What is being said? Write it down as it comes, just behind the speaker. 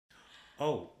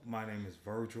Oh, my name is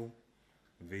Virgil,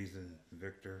 V's in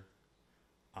Victor,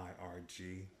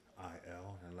 Irgil,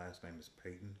 and last name is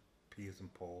Peyton, P is in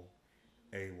Paul,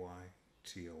 Ayton.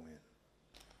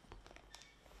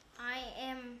 I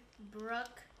am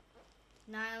Brooke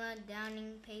Nyla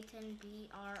Downing Payton,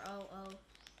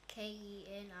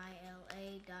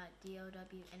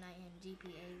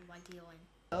 BROOKENILA.DOWNINGPAYTON.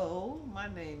 Hello, my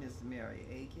name is Mary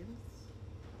Akins,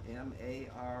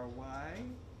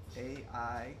 MaryAikins.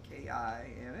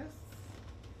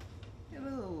 Hello,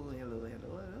 hello, hello,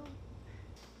 hello.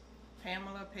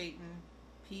 Pamela Payton,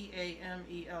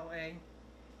 PAMELA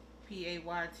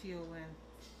PAYTON.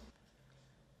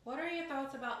 What are your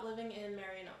thoughts about living in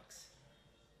Marion Oaks?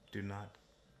 Do not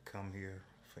come here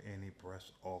for any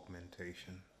breast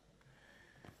augmentation.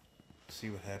 See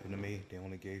what happened to me? They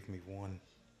only gave me one.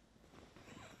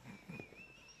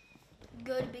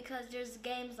 Good because there's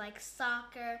games like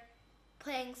soccer,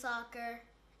 playing soccer,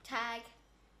 tag,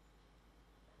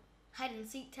 hide and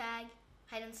seek tag,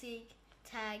 hide and seek,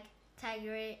 tag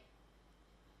rate,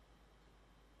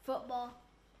 football.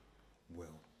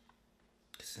 Well,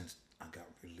 since I got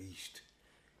released,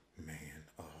 man,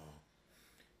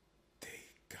 they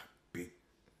got big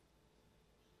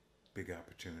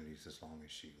opportunities as long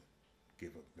as you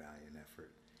give up valiant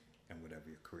effort and whatever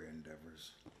your career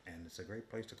endeavors. And it's a great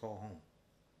place to call home.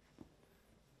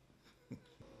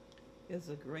 It's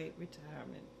a great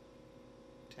retirement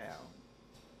town.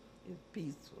 It's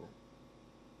peaceful.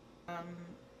 I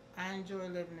enjoy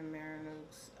living in Marion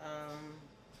Oaks.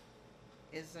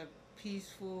 It's a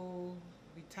peaceful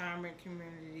retirement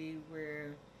community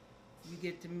where you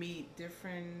get to meet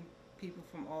different people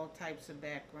from all types of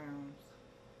backgrounds.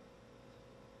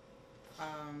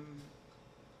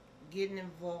 Getting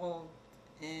involved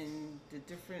in the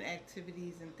different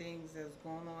activities and things that's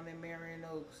going on in Marion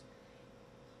Oaks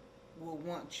will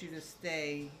want you to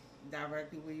stay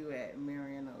directly where you at in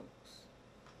Marion Oaks.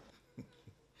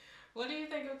 What do you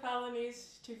think of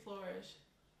colonies to flourish?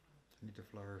 Need to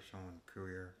flourish on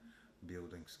career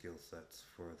building skill sets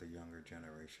for the younger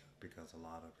generation because a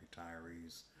lot of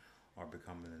retirees are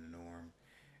becoming the norm,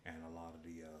 and a lot of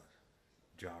the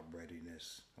job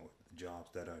readiness or jobs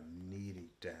that are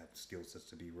needed to have skill sets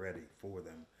to be ready for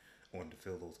them or to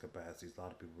fill those capacities. A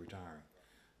lot of people retiring,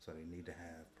 so they need to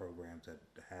have programs that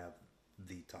have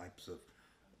the types of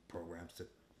programs to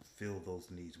fill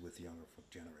those needs with the younger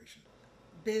generation.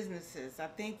 Businesses. I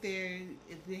think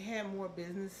if they had more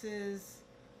businesses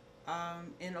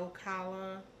in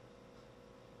Ocala,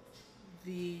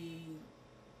 the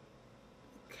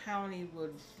county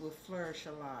would flourish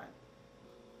a lot.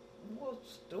 More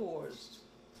stores,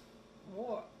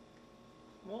 more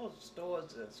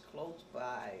stores that's close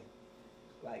by,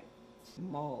 like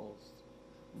malls.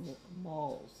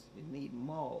 Malls. You need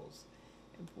malls,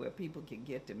 and where people can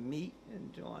get to meet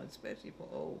and join, especially for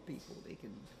old people.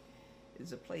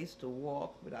 It's a place to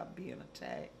walk without being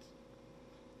attacked.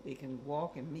 They can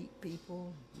walk and meet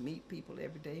people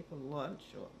every day for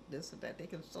lunch or this or that. They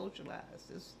can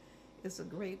socialize. It's a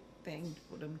great thing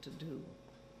for them to do.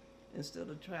 Instead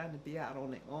of trying to be out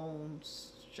on their own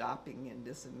shopping and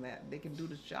this and that. They can do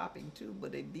the shopping too,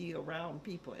 but they be around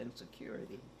people and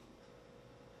security.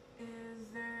 Is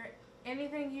there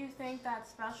anything you think that's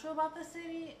special about the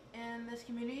city and this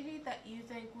community that you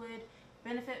think would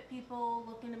benefit people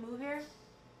looking to move here?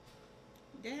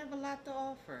 They have a lot to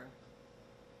offer.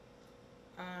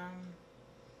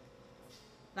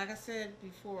 Like I said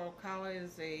before, Ocala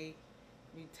is a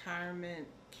retirement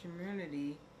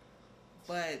community,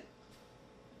 but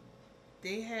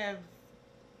they have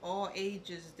all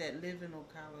ages that live in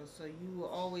Ocala, so you will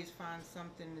always find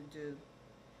something to do.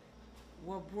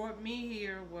 What brought me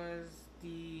here was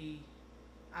the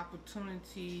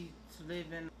opportunity to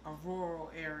live in a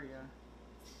rural area.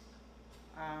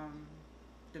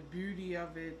 The beauty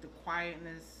of it, the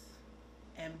quietness,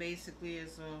 and basically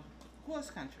it's a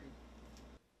horse country.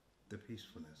 The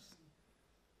peacefulness,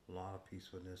 a lot of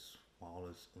peacefulness while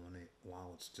it's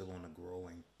still on a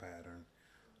growing pattern.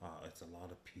 It's a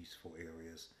lot of peaceful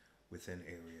areas within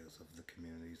areas of the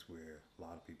communities where a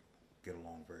lot of people get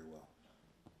along very well.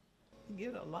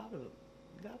 You got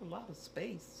a lot of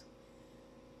space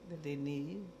that they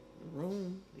need.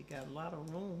 Room. They got a lot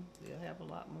of room. They'll have a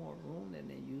lot more room than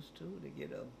they used to. They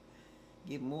get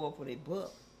more for their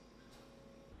buck.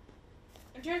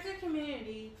 In terms of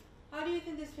community, how do you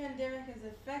think this pandemic has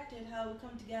affected how we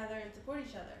come together and support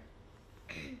each other?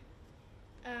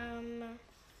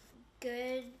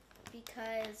 Good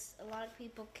because a lot of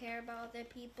people care about other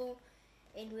people,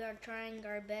 and we are trying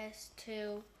our best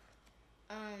to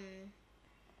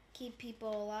keep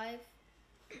people alive.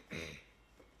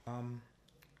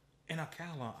 In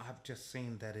Ocala, I've just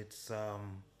seen that it's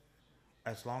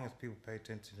as long as people pay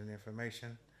attention to the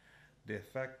information, the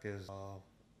effect is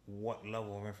what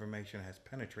level of information has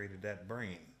penetrated that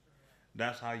brain.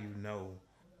 That's how you know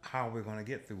how we're going to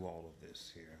get through all of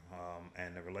this here.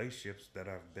 And the relationships that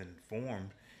have been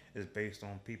formed is based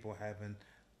on people having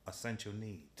essential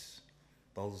needs.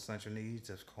 Those essential needs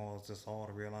have caused us all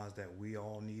to realize that we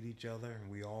all need each other and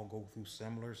we all go through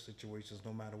similar situations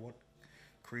no matter what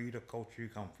creed or culture you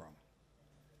come from.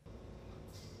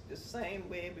 The same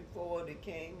way before they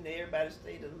came, everybody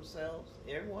stayed to themselves.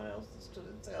 Everyone else is to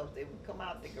themselves. They would come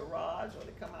out the garage or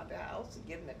they come out the house and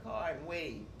get in the car and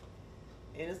wave.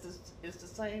 And it's the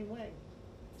same way.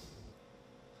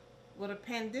 Well, the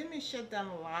pandemic shut down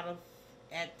a lot of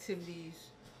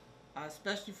activities,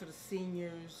 especially for the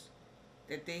seniors,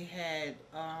 that they had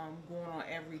going on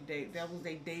every day. That was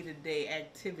a day-to-day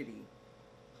activity.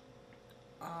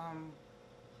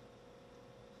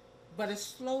 But it's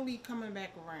slowly coming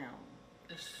back around.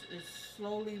 It's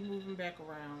slowly moving back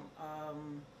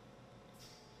around.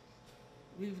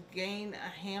 We've gained a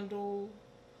handle,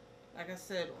 like I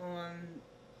said, on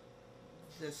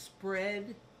the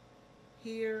spread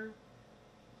here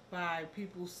by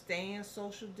people staying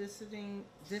social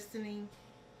distancing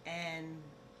and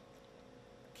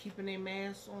keeping their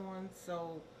masks on.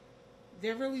 So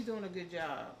they're really doing a good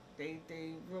job. They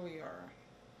really are.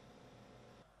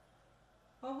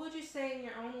 What would you say, in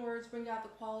your own words, bring out the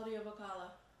quality of Ocala?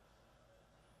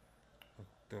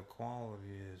 The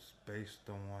quality is based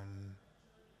on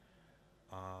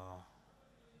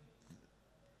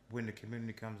when the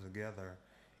community comes together,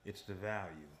 it's the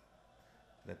value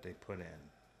that they put in.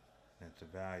 It's the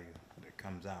value that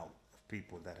comes out of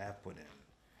people that have put in.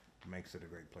 It makes it a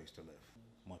great place to live.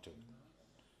 Much of it.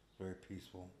 Very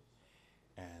peaceful.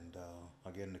 And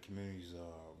again, the communities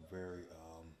are very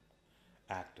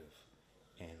active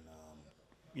in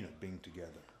being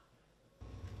together.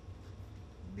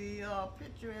 The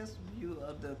picturesque view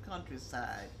of the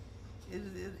countryside,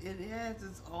 it has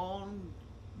its own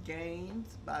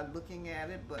gains by looking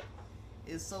at it, but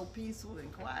it's so peaceful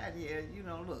and quiet here.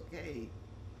 Look, hey,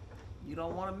 you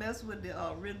don't want to mess with the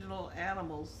original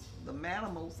animals, the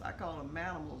manimals. I call them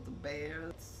manimals, the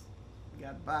bears. You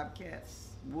got bobcats,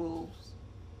 wolves,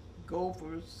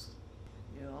 gophers.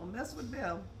 Don't mess with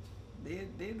them.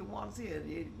 They're the ones here.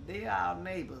 They are our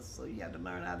neighbors, so you have to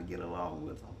learn how to get along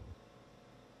with them.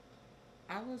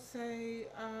 I would say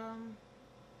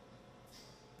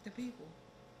the people.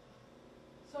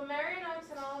 So Marion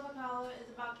Oaks and all of Ocala is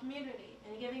about community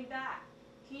and giving back.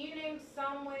 Can you name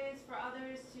some ways for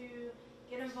others to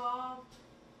get involved,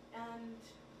 and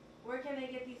where can they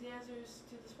get these answers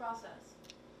to this process?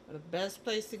 The best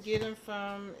place to get them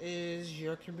from is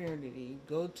your community.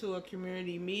 Go to a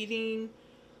community meeting,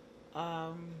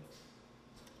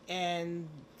 and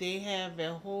they have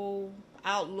a whole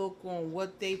outlook on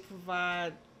what they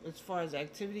provide as far as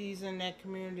activities in that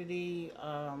community.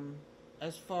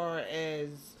 As far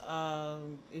as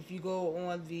if you go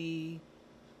on the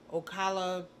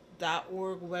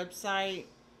ocala.org website,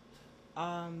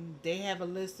 they have a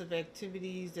list of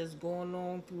activities that's going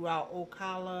on throughout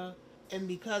Ocala. And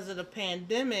because of the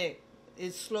pandemic,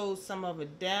 it slowed some of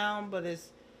it down, but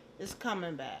it's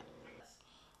coming back.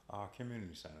 Our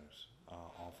community centers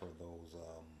offer those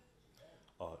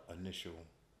initial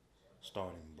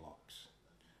starting blocks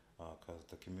because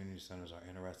the community centers are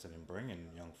interested in bringing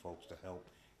young folks to help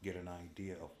get an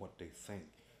idea of what they think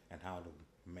and how to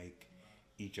make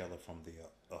each other from the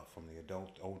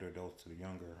older adults to the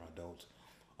younger adults,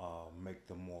 make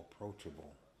them more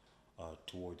approachable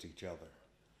towards each other.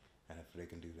 And if they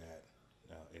can do that,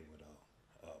 it would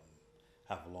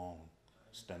have long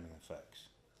stemming effects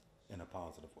in a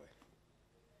positive way.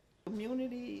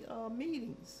 Community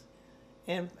meetings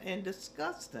and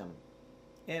discuss them,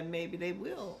 and maybe they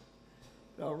will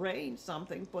arrange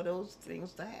something for those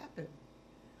things to happen,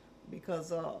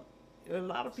 because a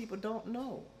lot of people don't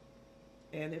know,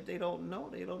 and if they don't know,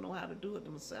 they don't know how to do it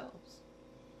themselves.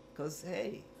 Because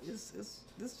hey, this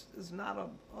is not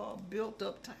a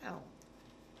built-up town.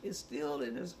 It's still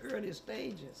in its early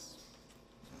stages.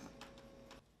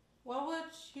 What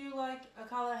would you like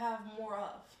Ocala to have more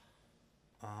of?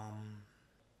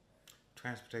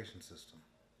 Transportation system.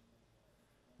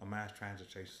 A mass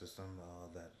transportation system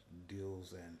that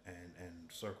deals and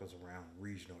circles around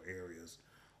regional areas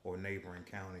or neighboring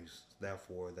counties,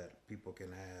 therefore that people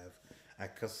can have,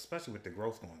 because especially with the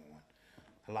growth going on,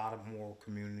 a lot of more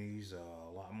communities,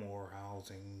 a lot more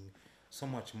housing, so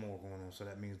much more going on. So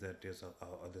that means that there's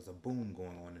a boom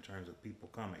going on in terms of people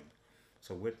coming.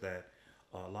 So with that,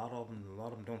 a lot of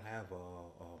them don't have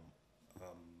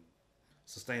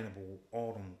sustainable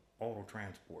auto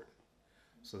transport.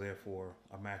 So therefore,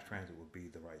 a mass transit would be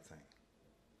the right thing.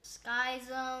 Sky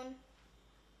Zone.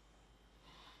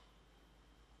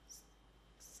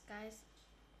 Skies.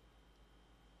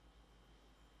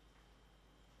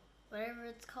 Whatever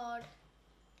it's called.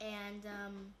 And,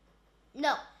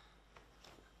 no.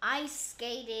 Ice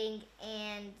skating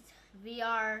and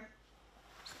VR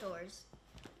stores.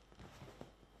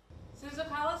 Since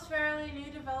Ocala's fairly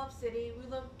new developed city, we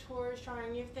look towards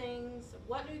trying new things.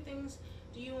 What new things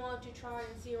do you want to try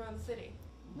and see around the city?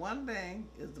 One thing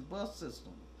is the bus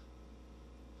system,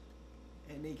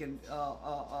 and they can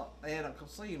add a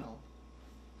casino.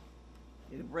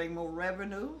 It'll bring more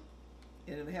revenue,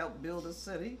 and it'll help build a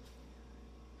city,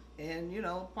 and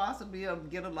possibly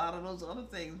get a lot of those other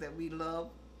things that we love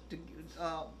to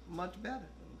much better.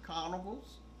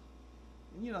 Carnivals,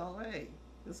 hey,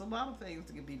 there's a lot of things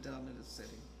that can be done in the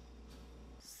city.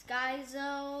 Sky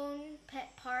Zone,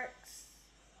 pet parks,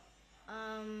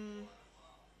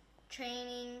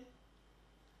 training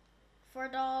for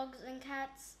dogs and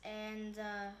cats, and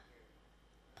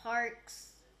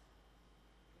parks,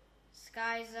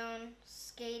 Sky Zone,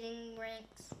 skating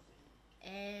rinks,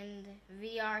 and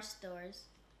VR stores.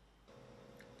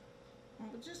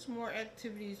 But just more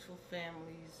activities for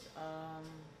families.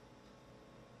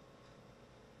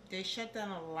 They shut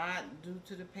down a lot due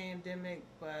to the pandemic,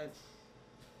 but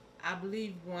I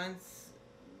believe once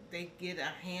they get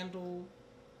a handle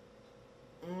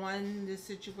on the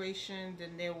situation,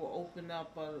 then they will open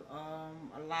up a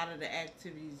lot of the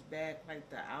activities back, like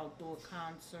the outdoor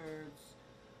concerts,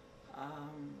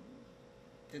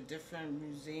 the different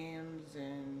museums,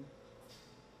 and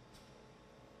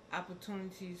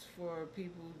opportunities for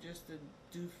people just to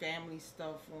do family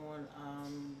stuff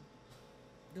on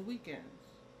the weekends.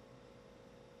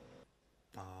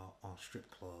 On strip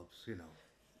clubs, No,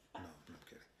 I'm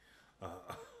kidding.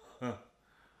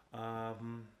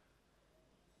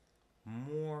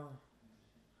 More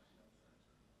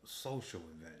social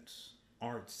events,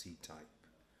 artsy type.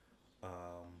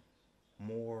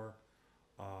 More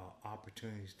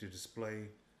opportunities to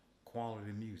display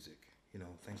quality music.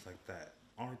 Things like that.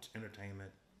 Arts,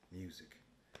 entertainment, music.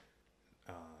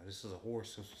 This is a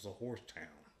horse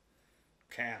town.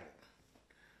 Cattle.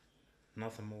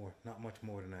 Nothing more, not much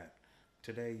more than that.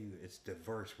 Today, it's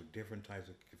diverse with different types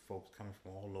of folks coming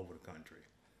from all over the country.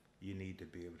 You need to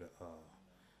be able to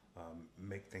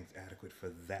make things adequate for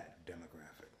that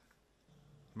demographic.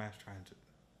 Mass transit.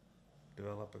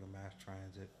 Developing a mass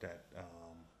transit that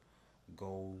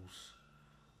goes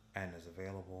and is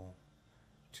available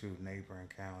to neighboring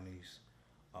counties.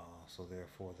 So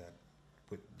therefore, that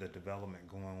with the development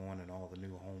going on and all the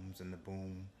new homes and the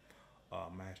boom,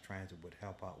 mass transit would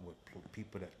help out with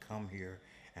people that come here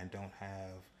and don't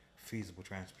have feasible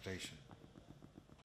transportation.